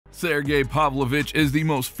Sergei Pavlovich is the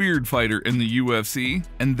most feared fighter in the UFC,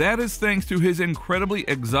 and that is thanks to his incredibly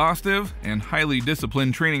exhaustive and highly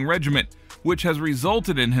disciplined training regimen, which has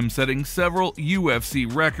resulted in him setting several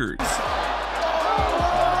UFC records.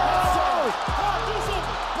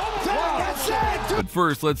 But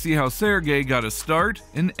first, let's see how Sergei got his start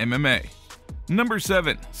in MMA. Number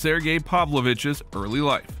 7. Sergei Pavlovich's early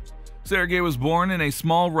life. Sergei was born in a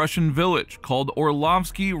small Russian village called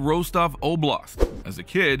Orlovsky, Rostov Oblast. As a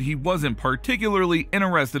kid, he wasn't particularly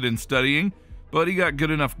interested in studying, but he got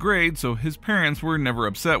good enough grades so his parents were never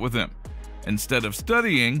upset with him. Instead of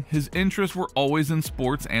studying, his interests were always in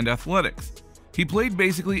sports and athletics. He played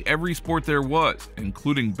basically every sport there was,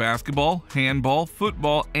 including basketball, handball,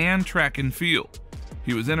 football, and track and field.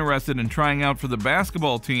 He was interested in trying out for the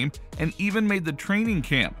basketball team and even made the training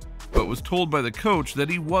camp, but was told by the coach that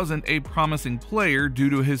he wasn't a promising player due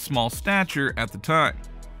to his small stature at the time,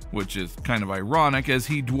 which is kind of ironic as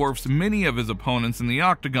he dwarfs many of his opponents in the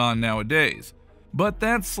octagon nowadays. But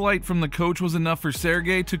that slight from the coach was enough for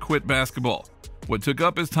Sergei to quit basketball. What took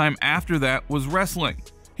up his time after that was wrestling.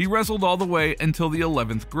 He wrestled all the way until the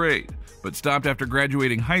 11th grade, but stopped after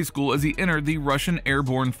graduating high school as he entered the Russian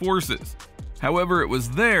Airborne Forces. However, it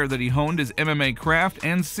was there that he honed his MMA craft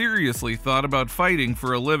and seriously thought about fighting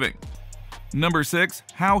for a living. Number 6.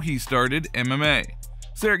 How he started MMA.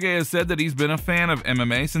 Sergei has said that he's been a fan of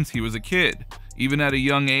MMA since he was a kid. Even at a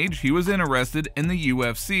young age, he was interested in the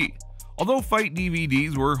UFC. Although fight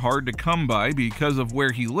DVDs were hard to come by because of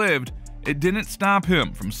where he lived, it didn't stop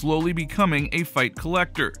him from slowly becoming a fight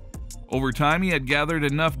collector. Over time, he had gathered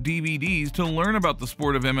enough DVDs to learn about the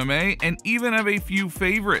sport of MMA and even have a few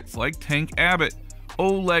favorites like Tank Abbott,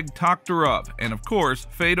 Oleg Toktarov, and of course,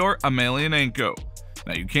 Fedor Emelianenko.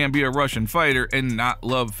 Now, you can't be a Russian fighter and not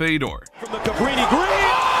love Fedor. From the Cabrini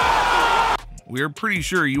Green! We're pretty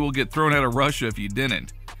sure you will get thrown out of Russia if you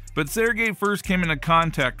didn't. But Sergei first came into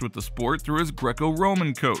contact with the sport through his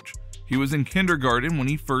Greco-Roman coach. He was in kindergarten when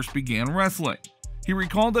he first began wrestling. He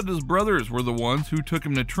recalled that his brothers were the ones who took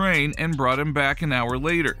him to train and brought him back an hour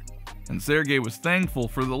later. And Sergei was thankful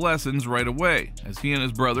for the lessons right away, as he and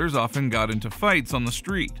his brothers often got into fights on the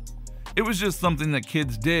street. It was just something that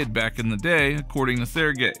kids did back in the day, according to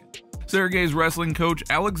Sergei. Sergei's wrestling coach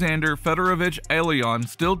Alexander Fedorovich Alyon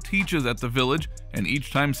still teaches at the village, and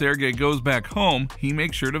each time Sergei goes back home, he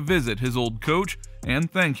makes sure to visit his old coach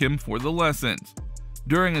and thank him for the lessons.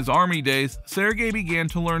 During his army days, Sergei began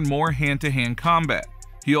to learn more hand-to-hand combat.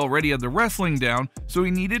 He already had the wrestling down, so he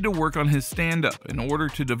needed to work on his stand-up in order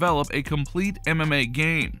to develop a complete MMA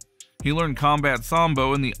game. He learned combat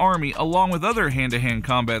sambo in the army along with other hand-to-hand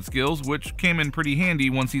combat skills, which came in pretty handy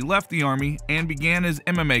once he left the army and began his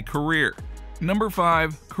MMA career. Number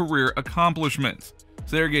 5. Career accomplishments.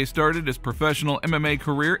 Sergei started his professional MMA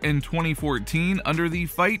career in 2014 under the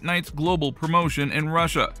Fight Nights Global promotion in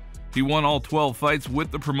Russia. He won all 12 fights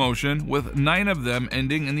with the promotion, with 9 of them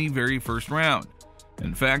ending in the very first round.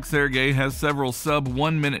 In fact, Sergei has several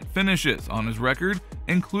sub-1 minute finishes on his record,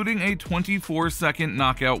 including a 24-second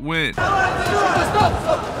knockout win.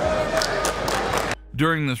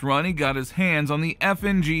 During this run, he got his hands on the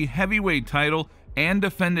FNG heavyweight title and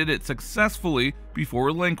defended it successfully before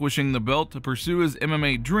relinquishing the belt to pursue his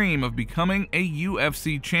MMA dream of becoming a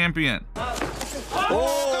UFC champion.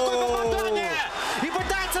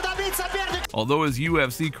 Although his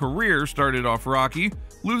UFC career started off rocky,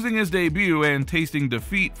 losing his debut and tasting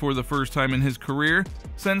defeat for the first time in his career,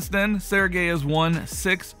 since then Sergei has won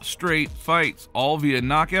 6 straight fights, all via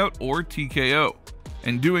knockout or TKO.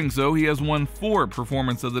 In doing so, he has won 4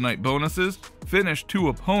 Performance of the Night bonuses, finished 2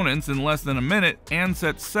 opponents in less than a minute, and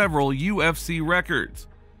set several UFC records.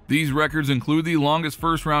 These records include the longest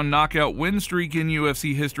first-round knockout win streak in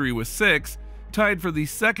UFC history with 6, tied for the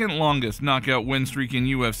second longest knockout win streak in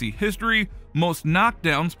UFC history, most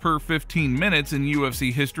knockdowns per 15 minutes in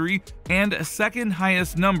UFC history, and second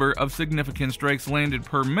highest number of significant strikes landed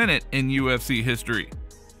per minute in UFC history.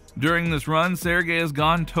 During this run, Sergei has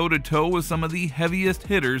gone toe-to-toe with some of the heaviest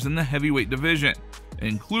hitters in the heavyweight division,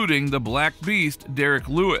 including the Black Beast Derek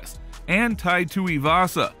Lewis and Tai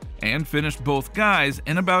Tuivasa, and finished both guys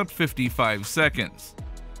in about 55 seconds.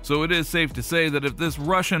 So it is safe to say that if this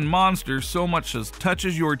Russian monster so much as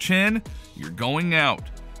touches your chin, you're going out.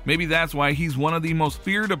 Maybe that's why he's one of the most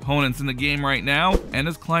feared opponents in the game right now and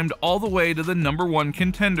has climbed all the way to the #1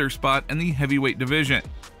 contender spot in the heavyweight division.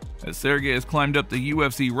 As Sergei has climbed up the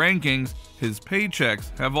UFC rankings, his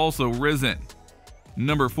paychecks have also risen.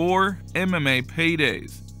 Number 4. MMA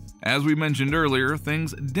paydays. As we mentioned earlier,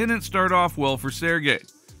 things didn't start off well for Sergei.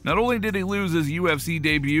 Not only did he lose his UFC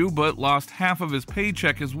debut, but lost half of his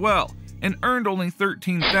paycheck as well, and earned only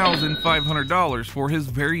 $13,500 for his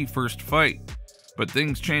very first fight. But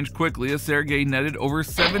things changed quickly as Sergei netted over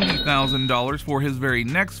 $70,000 for his very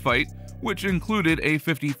next fight, which included a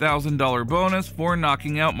 $50,000 bonus for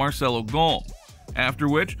knocking out Marcelo Golm. After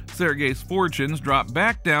which, Sergei's fortunes dropped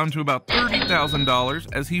back down to about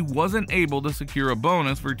 $30,000 as he wasn't able to secure a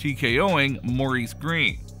bonus for TKOing Maurice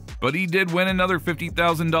Green. But he did win another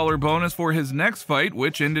 $50,000 bonus for his next fight,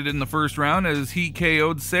 which ended in the first round as he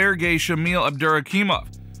KO'd Sergei Shamil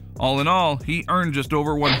Abdurakhimov. All in all, he earned just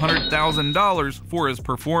over $100,000 for his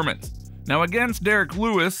performance. Now against Derek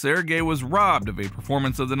Lewis, Sergei was robbed of a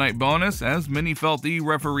Performance of the Night bonus as many felt the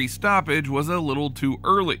referee stoppage was a little too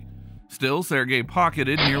early. Still, Sergei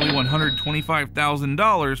pocketed nearly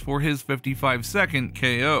 $125,000 for his 55-second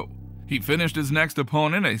KO. He finished his next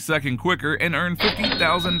opponent a second quicker and earned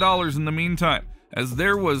 $50,000 in the meantime, as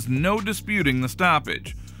there was no disputing the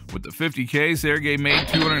stoppage. With the 50K, Sergei made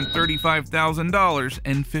 $235,000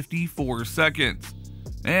 in 54 seconds.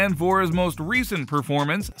 And for his most recent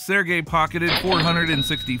performance, Sergei pocketed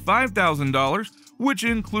 $465,000, which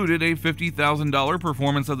included a $50,000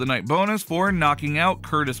 Performance of the Night bonus for knocking out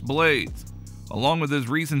Curtis Blades. Along with his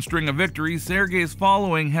recent string of victories, Sergei's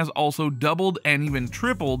following has also doubled and even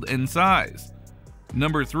tripled in size.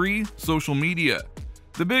 Number 3. Social media.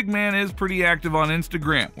 The big man is pretty active on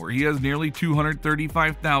Instagram, where he has nearly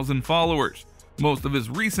 235,000 followers. Most of his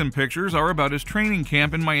recent pictures are about his training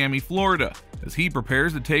camp in Miami, Florida, as he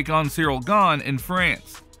prepares to take on Ciryl Gane in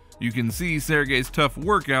France. You can see Sergei's tough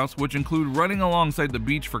workouts, which include running alongside the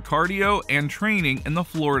beach for cardio and training in the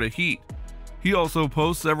Florida heat. He also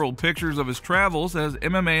posts several pictures of his travels as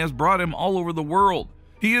MMA has brought him all over the world.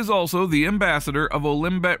 He is also the ambassador of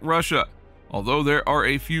Olimbet Russia. Although there are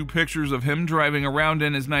a few pictures of him driving around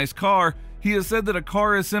in his nice car, he has said that a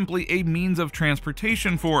car is simply a means of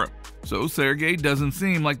transportation for him. So Sergei doesn't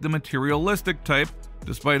seem like the materialistic type,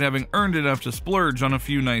 despite having earned enough to splurge on a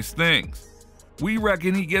few nice things. We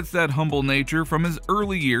reckon he gets that humble nature from his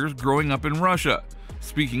early years growing up in Russia.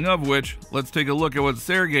 Speaking of which, let's take a look at what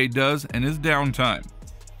Sergei does in his downtime.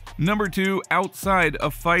 Number 2. Outside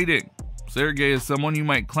of fighting. Sergei is someone you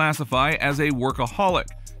might classify as a workaholic,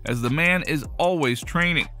 as the man is always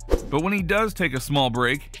training. But when he does take a small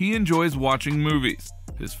break, he enjoys watching movies.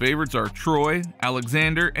 His favorites are Troy,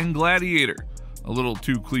 Alexander, and Gladiator. A little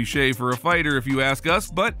too cliche for a fighter if you ask us,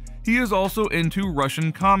 but he is also into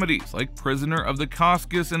Russian comedies like Prisoner of the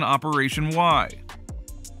Caucasus and Operation Y.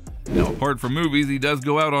 Now, apart from movies, he does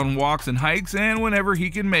go out on walks and hikes, and whenever he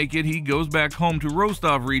can make it, he goes back home to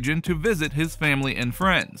Rostov region to visit his family and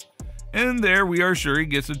friends. And there we are sure he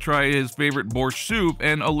gets to try his favorite borscht soup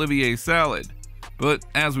and Olivier salad. But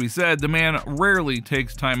as we said, the man rarely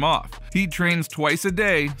takes time off. He trains twice a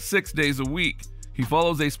day, 6 days a week. He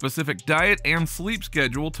follows a specific diet and sleep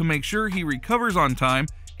schedule to make sure he recovers on time,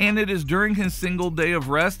 and it is during his single day of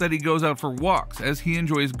rest that he goes out for walks, as he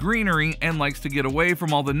enjoys greenery and likes to get away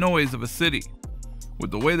from all the noise of a city.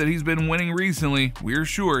 With the way that he's been winning recently, we're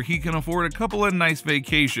sure he can afford a couple of nice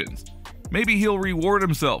vacations. Maybe he'll reward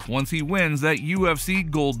himself once he wins that UFC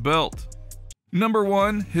gold belt. Number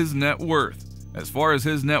 1. His net worth. As far as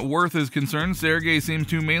his net worth is concerned, Sergei seems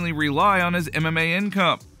to mainly rely on his MMA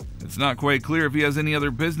income. It's not quite clear if he has any other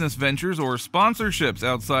business ventures or sponsorships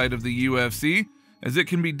outside of the UFC, as it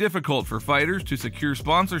can be difficult for fighters to secure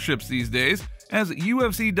sponsorships these days, as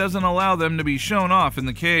UFC doesn't allow them to be shown off in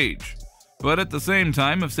the cage. But at the same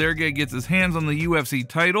time, if Sergei gets his hands on the UFC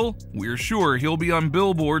title, we're sure he'll be on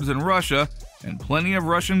billboards in Russia, and plenty of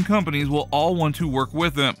Russian companies will all want to work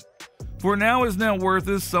with him. For now, his net worth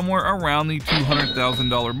is somewhere around the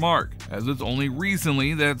 $200,000 mark, as it's only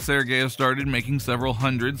recently that Sergei has started making several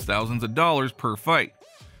hundreds thousands of dollars per fight.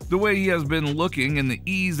 The way he has been looking and the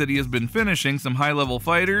ease that he has been finishing some high-level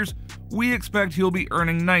fighters, we expect he'll be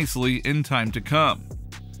earning nicely in time to come.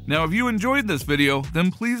 Now, if you enjoyed this video,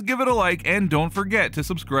 then please give it a like and don't forget to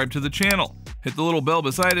subscribe to the channel. Hit the little bell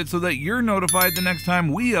beside it so that you're notified the next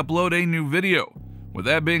time we upload a new video. With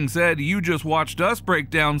that being said, you just watched us break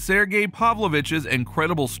down Sergei Pavlovich's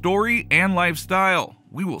incredible story and lifestyle.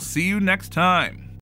 We will see you next time.